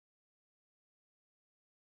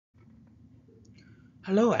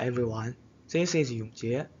Hello everyone, this is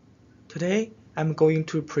Yongjie. Today I'm going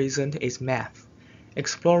to present its MAF,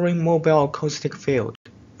 exploring mobile acoustic field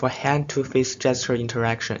for hand-to-face gesture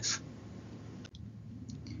interactions.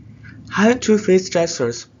 Hand-to-face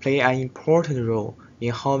gestures play an important role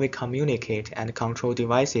in how we communicate and control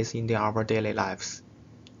devices in our daily lives.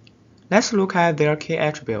 Let's look at their key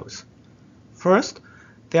attributes. First,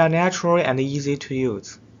 they are natural and easy to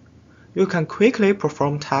use. You can quickly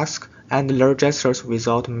perform tasks and learn gestures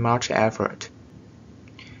without much effort.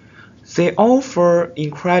 They offer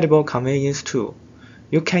incredible convenience too.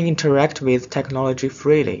 You can interact with technology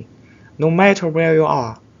freely, no matter where you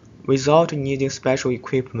are, without needing special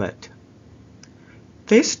equipment.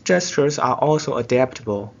 These gestures are also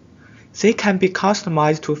adaptable. They can be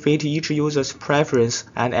customized to fit each user's preference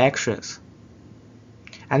and actions.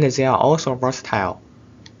 And they are also versatile.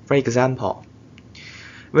 For example,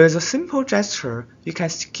 with a simple gesture, you can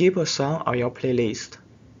skip a song on your playlist.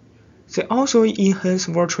 They also enhance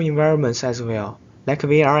virtual environments as well, like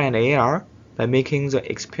VR and AR, by making the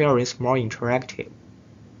experience more interactive.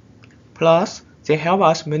 Plus, they help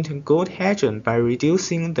us maintain good hygiene by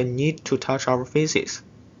reducing the need to touch our faces.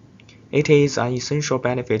 It is an essential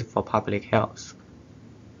benefit for public health.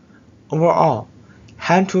 Overall,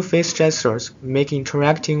 hand-to-face gestures make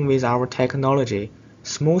interacting with our technology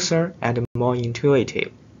smoother and more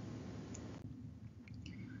intuitive.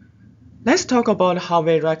 Let's talk about how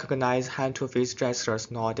we recognize hand-to-face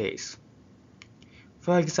gestures nowadays.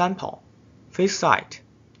 For example, face sight.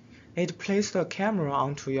 It places the camera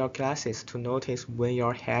onto your glasses to notice when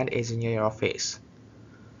your hand is near your face.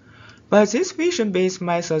 But these vision-based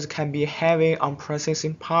methods can be heavy on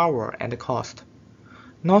processing power and cost.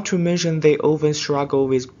 Not to mention they often struggle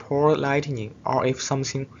with poor lighting or if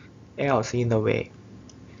something else in the way.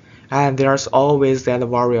 And there's always that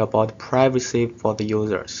worry about privacy for the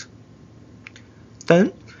users.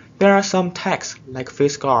 Then, there are some techs like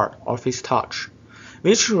face guard or face touch,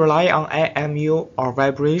 which rely on IMU or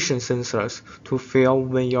vibration sensors to feel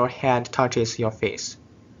when your hand touches your face.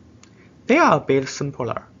 They are a bit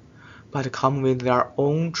simpler, but come with their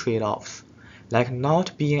own trade-offs, like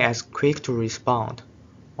not being as quick to respond,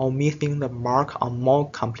 or missing the mark on more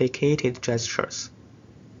complicated gestures.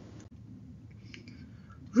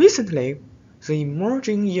 Recently, the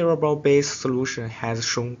emerging earbud-based solution has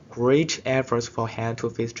shown great efforts for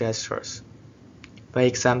hand-to-face gestures. For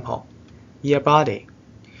example, earbuddy.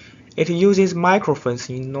 It uses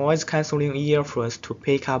microphones in noise-canceling earphones to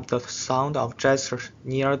pick up the sound of gestures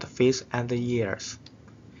near the face and the ears.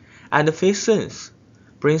 And FaceSense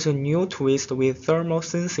brings a new twist with thermal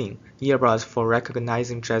sensing earbuds for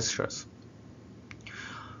recognizing gestures.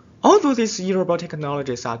 Although these earbud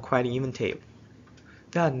technologies are quite innovative,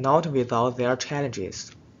 they are not without their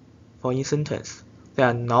challenges. For instance, they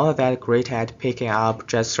are not that great at picking up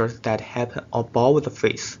gestures that happen above the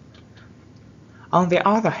face. On the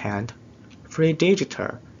other hand, Free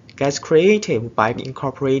Digital gets creative by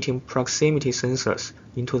incorporating proximity sensors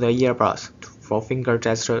into the earbuds for finger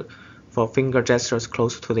gestures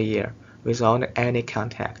close to the ear without any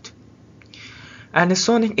contact. And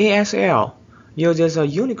Sonic ASL uses a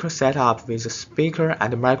unique setup with a speaker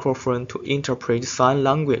and microphone to interpret sign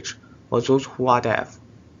language for those who are deaf.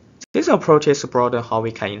 These approaches broaden how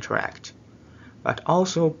we can interact, but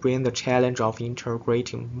also bring the challenge of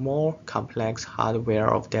integrating more complex hardware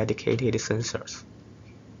of dedicated sensors.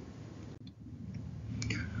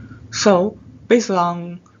 So, based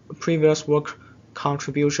on previous work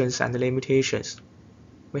contributions and limitations,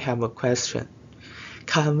 we have a question.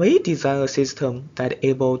 Can we design a system that is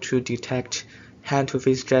able to detect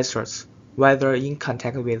hand-to-face gestures, whether in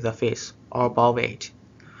contact with the face or above it,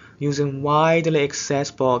 using widely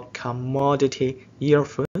accessible commodity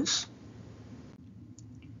earphones?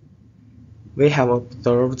 We have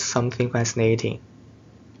observed something fascinating.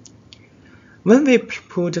 When we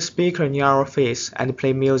put a speaker near our face and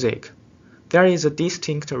play music, there is a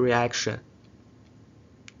distinct reaction.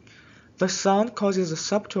 The sound causes a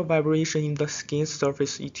subtle vibration in the skin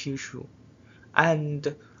surface tissue,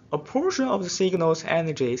 and a portion of the signal's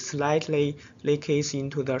energy slightly leaks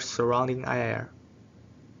into the surrounding air.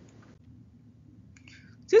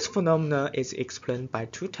 This phenomenon is explained by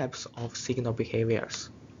two types of signal behaviors.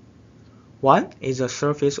 One is a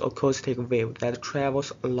surface acoustic wave that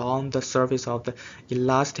travels along the surface of the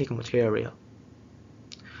elastic material.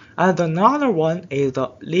 And another one is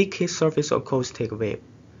the leaky surface acoustic wave,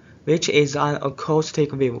 which is an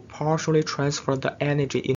acoustic wave partially transfers the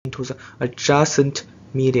energy into the adjacent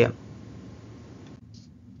medium.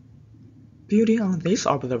 Building on this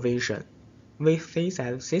observation, we see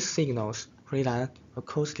that these signals create an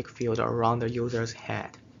acoustic field around the user's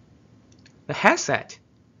head. The headset,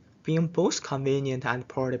 being both convenient and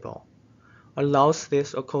portable, allows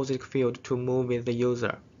this acoustic field to move with the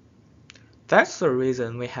user. That's the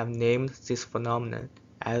reason we have named this phenomenon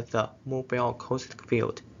as the mobile acoustic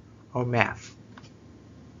field, or MAF.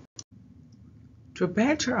 To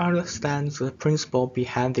better understand the principle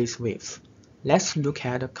behind these waves, let's look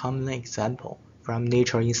at a common example from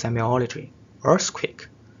nature in seismology, earthquake.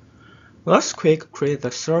 Earthquake create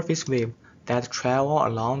the surface wave that travel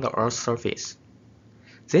along the Earth's surface.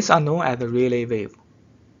 These are known as the relay wave.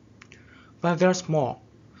 But they're small.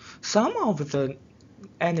 Some of the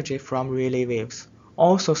energy from relay waves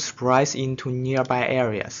also spreads into nearby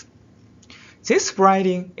areas. This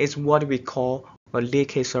spreading is what we call a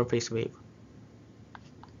leaky surface wave.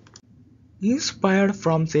 Inspired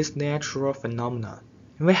from this natural phenomenon,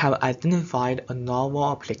 we have identified a novel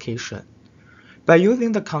application. By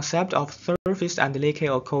using the concept of surface and leaky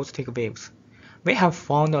acoustic waves, we have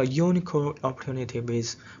found a unique opportunity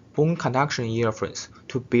with bone conduction earphones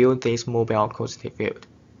to build this mobile acoustic field.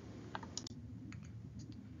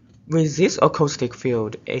 With this acoustic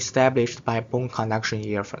field established by bone conduction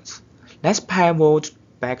earphones, let's pivot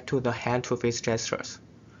back to the hand-to-face gestures.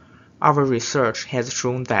 Our research has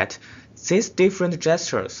shown that these different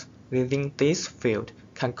gestures within this field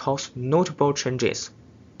can cause notable changes.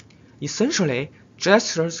 Essentially,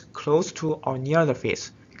 gestures close to or near the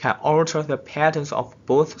face can alter the patterns of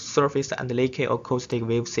both surface and leaky acoustic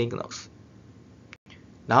wave signals.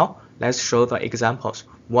 Now, let's show the examples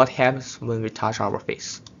what happens when we touch our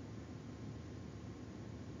face.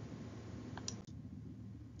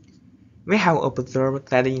 We have observed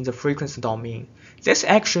that in the frequency domain, this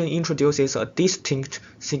action introduces a distinct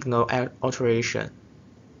signal alteration.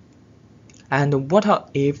 And what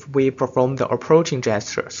if we perform the approaching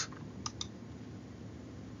gestures?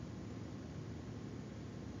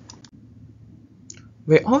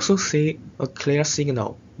 We also see a clear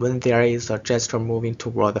signal when there is a gesture moving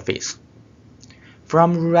toward the face.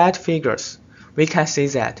 From red figures, we can see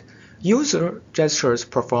that user gestures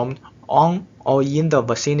performed on or in the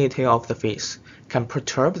vicinity of the face can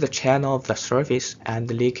perturb the channel of the surface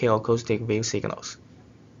and leaky acoustic wave signals.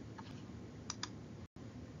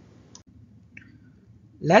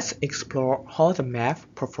 Let's explore how the MAF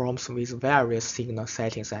performs with various signal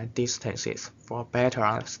settings and distances for better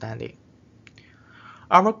understanding.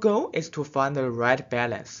 Our goal is to find the right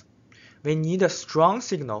balance. We need a strong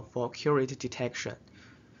signal for accurate detection,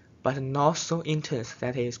 but not so intense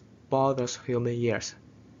that it bothers human ears.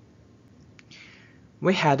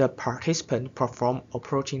 We had a participant perform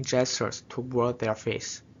approaching gestures toward their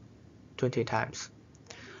face 20 times.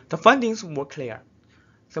 The findings were clear.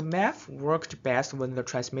 The MAF worked best when the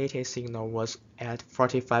transmitted signal was at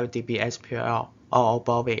 45 dB SPL or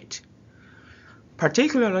above it,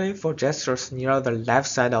 particularly for gestures near the left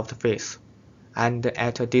side of the face and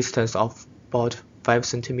at a distance of about 5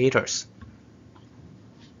 centimeters.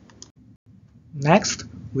 Next,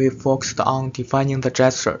 we focused on defining the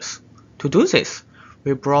gestures. To do this,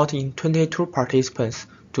 we brought in 22 participants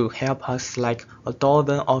to help us select a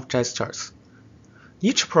dozen of gestures.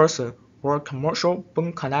 Each person wore commercial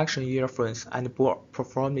bone conduction earphones and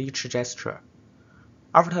performed each gesture.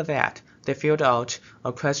 After that, they filled out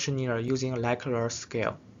a questionnaire using a Likert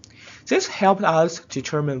scale. This helped us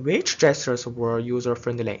determine which gestures were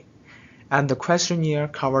user-friendly, and the questionnaire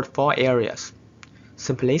covered 4 areas: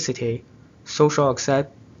 simplicity, social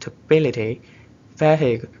acceptability,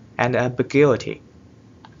 fatigue, and ambiguity.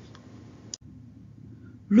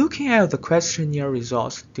 Looking at the questionnaire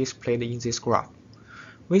results displayed in this graph,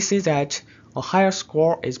 we see that a higher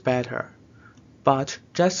score is better, but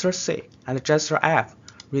gesture C and gesture F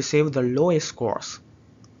received the lowest scores.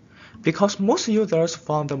 Because most users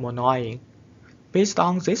found them annoying, based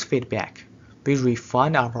on this feedback, we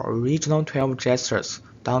refined our original 12 gestures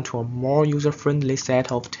down to a more user-friendly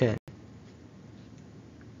set of 10.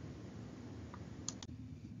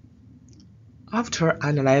 After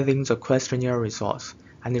analyzing the questionnaire results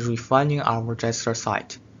and refining our gesture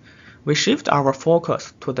set, we shift our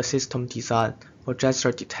focus to the system design for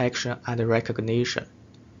gesture detection and recognition.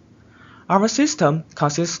 Our system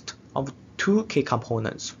consists of 2 key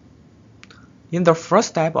components. In the first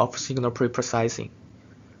step of signal preprocessing,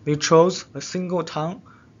 we chose a single-tone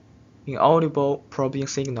inaudible probing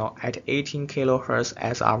signal at 18 kHz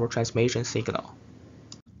as our transmission signal.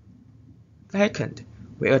 Second,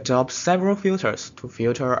 we adopt several filters to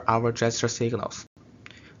filter our gesture signals.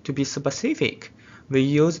 To be specific, we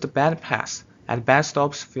used bandpass and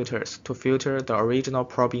bandstop filters to filter the original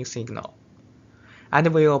probing signal. And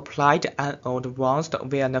we applied an advanced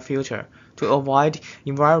Vienna filter to avoid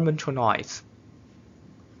environmental noise.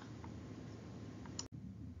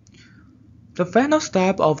 The final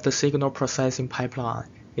step of the signal processing pipeline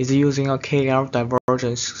is using a KL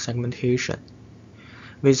divergence segmentation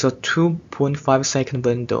with a 2.5-second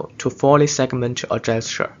window to fully segment a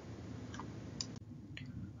gesture.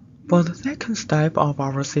 For the second step of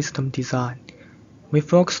our system design, we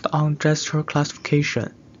focused on gesture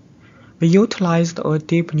classification. We utilized a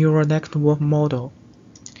deep neural network model.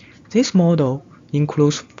 This model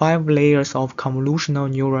includes 5 layers of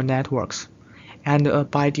convolutional neural networks and a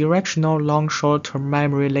bidirectional long short-term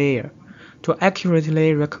memory layer to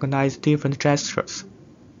accurately recognize different gestures.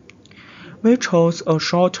 We chose a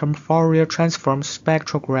short-term Fourier transform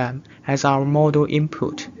spectrogram as our model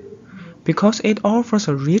input because it offers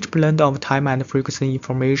a rich blend of time and frequency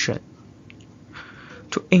information.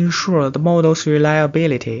 To ensure the model's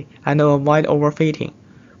reliability and avoid overfitting,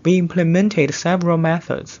 we implemented several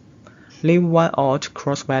methods: leave one out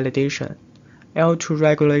cross-validation, L2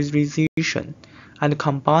 regularization, and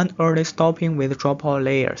combined early stopping with dropout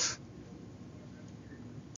layers.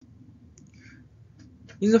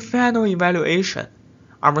 In the final evaluation,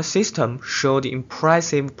 our system showed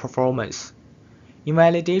impressive performance. In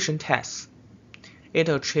validation tests, it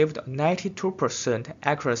achieved a 92%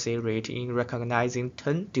 accuracy rate in recognizing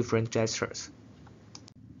 10 different gestures.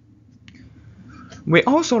 We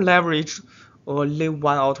also leveraged a leave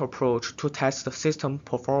one out approach to test the system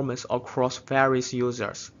performance across various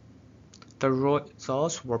users. The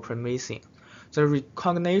results were promising. The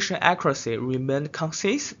recognition accuracy remained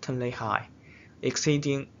consistently high,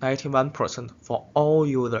 exceeding 91% for all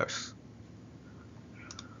users.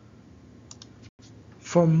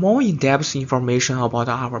 For more in-depth information about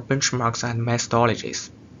our benchmarks and methodologies,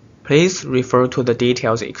 please refer to the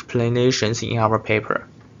detailed explanations in our paper.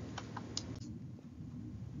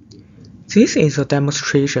 This is a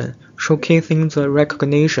demonstration showcasing the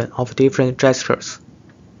recognition of different gestures.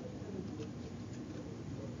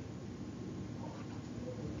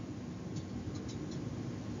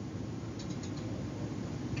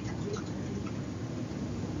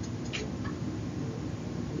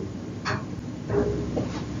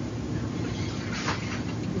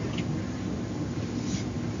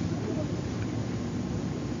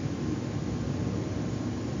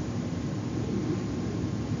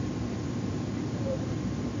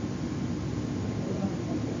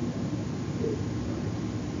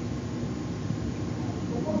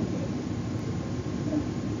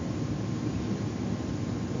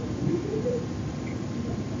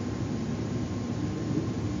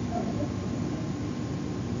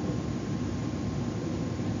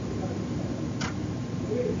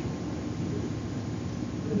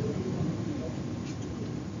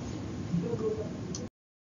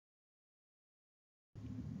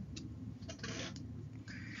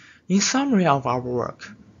 In summary of our work,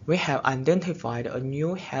 we have identified a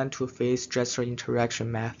new hand-to-face gesture interaction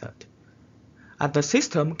method, and the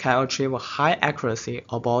system can achieve a high accuracy,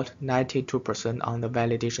 about 92% on the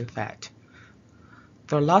validation set.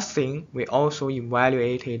 The last thing, we also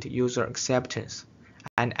evaluated user acceptance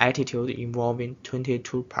and attitude involving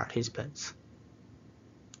 22 participants.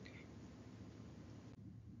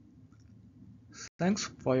 Thanks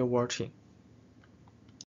for your watching.